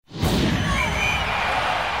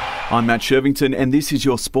I'm Matt Shervington and this is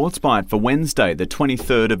your Sports Byte for Wednesday, the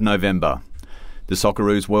 23rd of November. The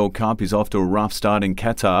Socceroos World Cup is off to a rough start in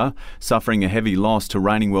Qatar, suffering a heavy loss to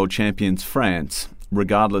reigning world champions France.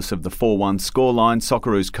 Regardless of the 4-1 scoreline,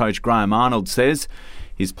 Socceroos coach Graham Arnold says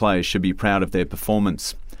his players should be proud of their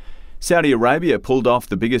performance. Saudi Arabia pulled off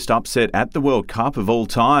the biggest upset at the World Cup of all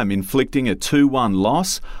time, inflicting a 2-1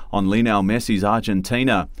 loss on Lionel Messi's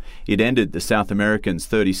Argentina. It ended the South Americans'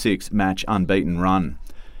 36-match unbeaten run.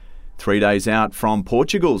 3 days out from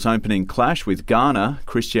Portugal's opening clash with Ghana,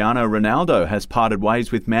 Cristiano Ronaldo has parted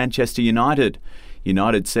ways with Manchester United.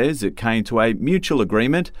 United says it came to a mutual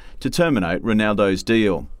agreement to terminate Ronaldo's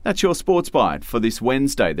deal. That's your Sports Byte for this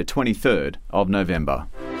Wednesday, the 23rd of November.